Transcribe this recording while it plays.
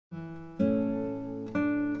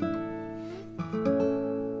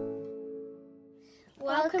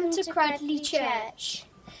Welcome to Cradley Church.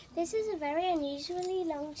 This is a very unusually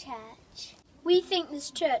long church. We think this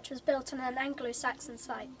church was built on an Anglo-Saxon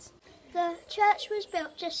site. The church was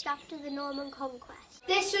built just after the Norman conquest.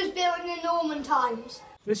 This was built in the Norman times.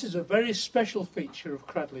 This is a very special feature of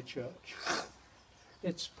Cradley Church.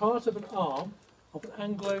 It's part of an arm of an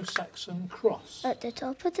Anglo-Saxon cross. At the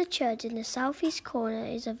top of the church in the southeast corner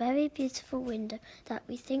is a very beautiful window that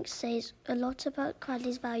we think says a lot about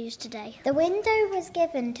Cradley's values today. The window was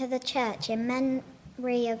given to the church in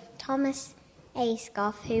memory of Thomas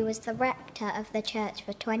Ascough, who was the rector of the church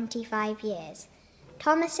for 25 years.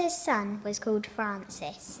 Thomas's son was called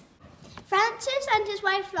Francis. Francis and his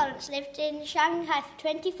wife Florence lived in Shanghai for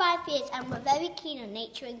 25 years and were very keen on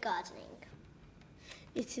nature and gardening.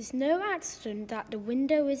 It is no accident that the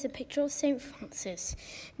window is a picture of St. Francis.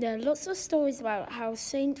 There are lots of stories about how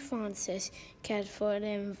St. Francis cared for the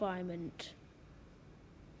environment.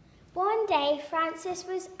 One day, Francis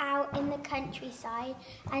was out in the countryside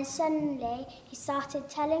and suddenly he started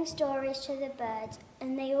telling stories to the birds,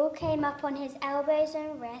 and they all came up on his elbows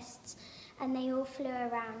and wrists and they all flew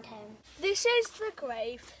around him. This is the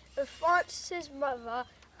grave of Francis's mother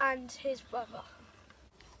and his brother.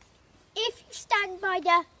 If you stand by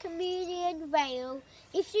the communion rail,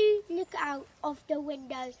 if you look out of the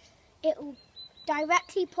window, it will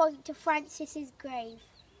directly point to Francis's grave.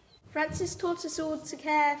 Francis taught us all to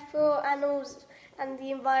care for animals and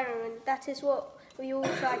the environment. That is what we all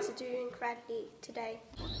try to do in Cradley today.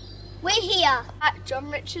 We're here At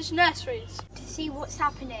John Richard's Nurseries. to see what's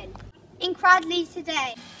happening in Cradley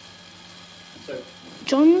today.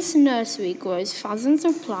 John's nursery grows thousands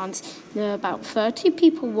of plants. There are about 30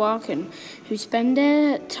 people working who spend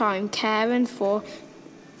their time caring for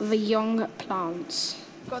the young plants.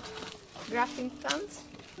 Got grafting plants,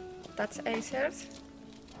 that's acers.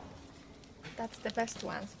 That's the best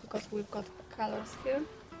ones because we've got colours here.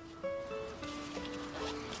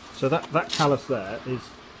 So that callus there is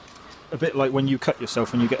a bit like when you cut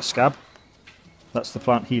yourself and you get a scab. That's the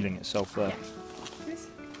plant healing itself there.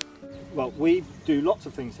 Well, we do lots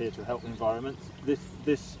of things here to help the environment.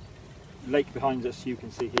 This lake behind us, you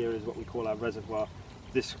can see here, is what we call our reservoir.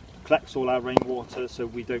 This collects all our rainwater, so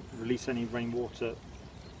we don't release any rainwater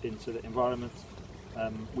into the environment.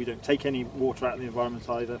 We don't take any water out of the environment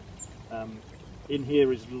either. In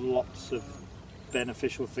here is lots of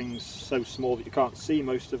beneficial things, so small that you can't see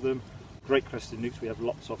most of them. Great crested newts we have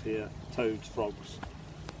lots of here, toads, frogs.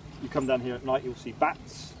 You come down here at night, you'll see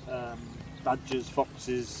bats, badgers,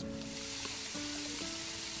 foxes.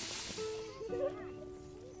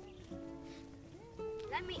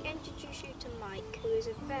 Let me introduce you to Mike, who is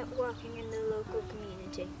a vet working in the local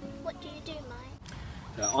community. What do you do, Mike?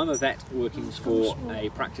 I'm a vet working for a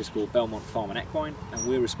practice called Belmont Farm and Equine, and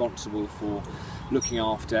we're responsible for looking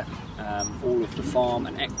after all of the farm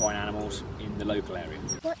and equine animals in the local area.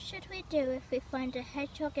 What should we do if we find a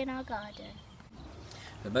hedgehog in our garden?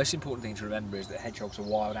 The most important thing to remember is that hedgehogs are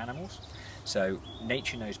wild animals, so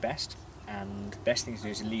nature knows best, and the best thing to do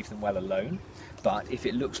is to leave them well alone. But if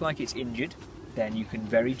it looks like it's injured, then you can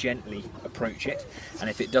very gently approach it, and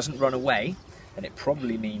if it doesn't run away, then it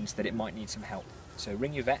probably means that it might need some help. So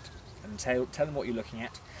ring your vet and tell them what you're looking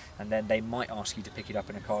at, and then they might ask you to pick it up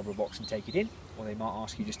in a cardboard box and take it in, or they might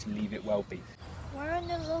ask you just to leave it well be. Where in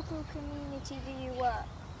the local community do you work?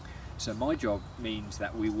 So my job means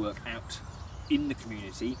that we work out in the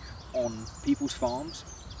community, on people's farms,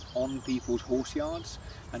 on people's horse yards,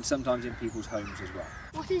 and sometimes in people's homes as well.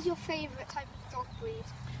 What is your favourite type of dog breed?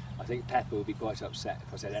 I think Pepper would be quite upset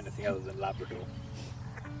if I said anything other than Labrador.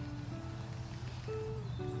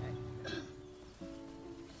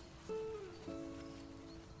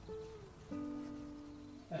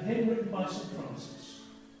 A hymn written by St. Francis.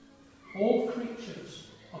 All creatures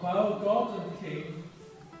of our God and King,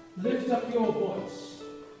 lift up your voice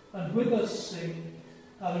and with us sing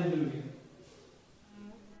Hallelujah.